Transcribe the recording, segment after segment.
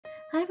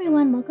Hi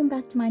everyone, welcome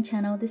back to my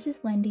channel. This is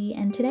Wendy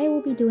and today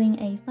we'll be doing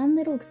a fun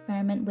little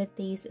experiment with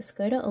these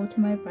Escoda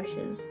Ultimo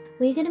brushes.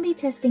 We're going to be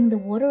testing the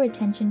water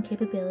retention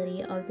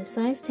capability of the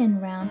size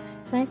 10 round,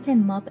 size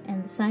 10 mop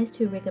and the size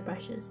 2 rigger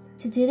brushes.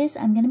 To do this,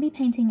 I'm going to be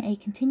painting a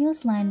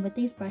continuous line with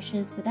these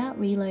brushes without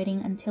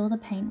reloading until the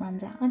paint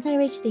runs out. Once I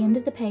reach the end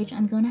of the page,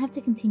 I'm going to have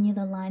to continue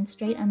the line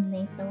straight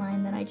underneath the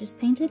line that I just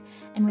painted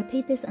and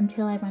repeat this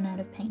until I run out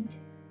of paint.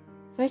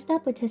 First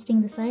up, we're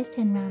testing the size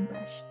 10 round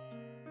brush.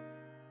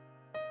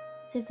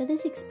 So for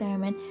this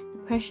experiment,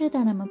 the pressure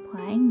that I'm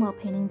applying while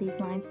painting these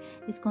lines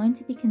is going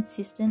to be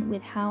consistent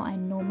with how I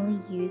normally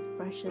use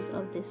brushes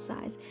of this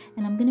size,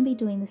 and I'm going to be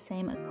doing the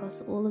same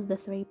across all of the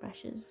 3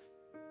 brushes.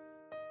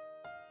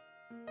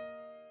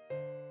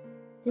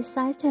 This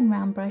size 10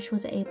 round brush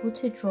was able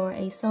to draw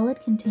a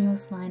solid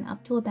continuous line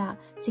up to about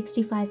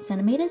 65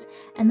 centimeters,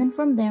 and then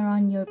from there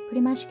on you're pretty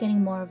much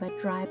getting more of a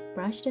dry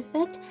brushed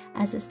effect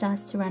as it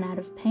starts to run out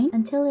of paint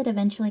until it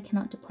eventually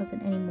cannot deposit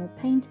any more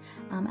paint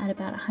at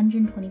about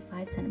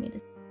 125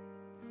 centimeters.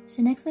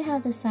 So next we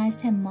have the size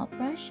 10 mop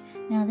brush.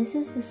 Now this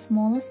is the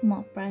smallest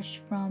mop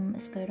brush from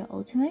Escoda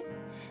Ultimo,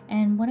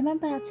 and what I'm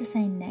about to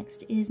say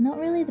next is not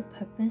really the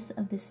purpose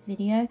of this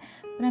video,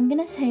 but I'm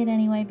gonna say it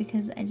anyway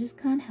because I just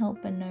can't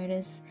help but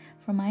notice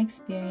from my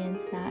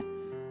experience that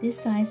this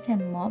size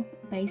 10 mop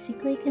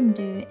basically can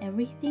do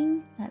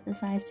everything that the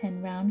size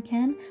 10 round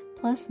can,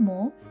 plus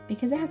more,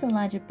 because it has a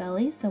larger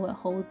belly so it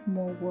holds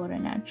more water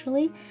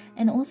naturally,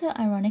 and also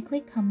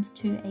ironically comes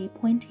to a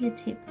pointier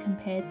tip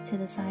compared to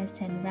the size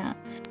 10 round.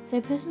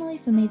 So personally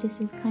for me this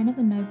is kind of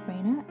a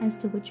no-brainer as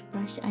to which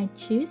brush I'd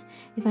choose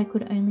if I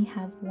could only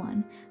have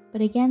one.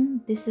 But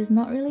again, this is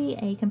not really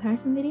a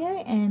comparison video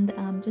and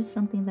just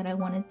something that I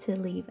wanted to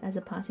leave as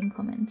a passing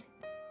comment.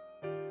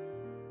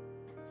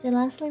 So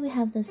lastly we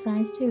have the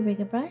size 2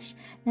 rigger brush.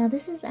 Now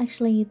this is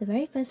actually the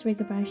very first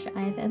rigger brush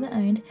I've ever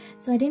owned,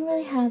 so I didn't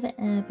really have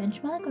a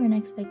benchmark or an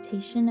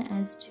expectation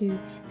as to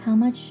how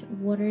much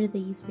water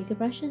these rigger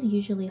brushes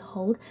usually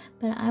hold,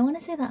 but I want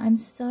to say that I'm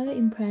so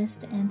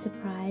impressed and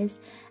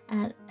surprised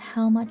at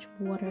how much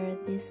water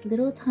this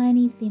little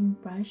tiny thin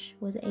brush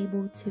was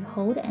able to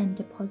hold and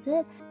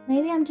deposit.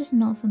 Maybe I'm just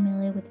not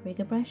familiar with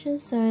rigger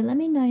brushes, so let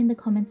me know in the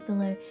comments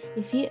below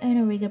if you own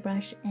a rigger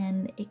brush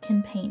and it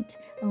can paint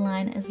a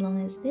line as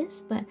long as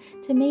this, but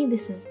to me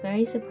this is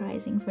very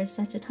surprising for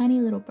such a tiny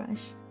little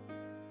brush.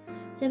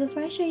 So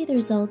before I show you the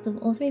results of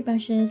all 3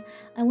 brushes,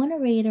 I want to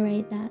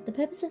reiterate that the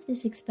purpose of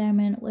this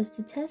experiment was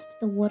to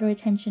test the water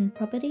retention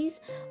properties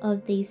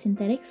of these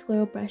synthetic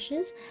squirrel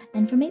brushes,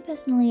 and for me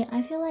personally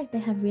I feel like they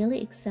have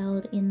really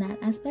excelled in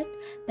that aspect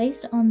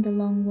based on the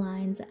long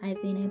lines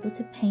I've been able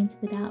to paint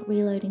without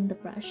reloading the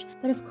brush.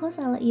 But of course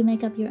I'll let you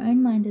make up your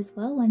own mind as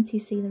well once you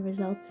see the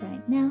results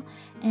right now,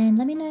 and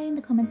let me know in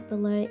the comments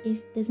below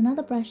if there's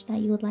another brush that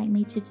you would like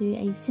me to do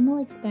a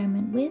similar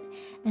experiment with,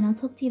 and I'll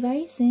talk to you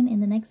very soon in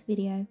the next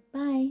video.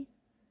 Bye!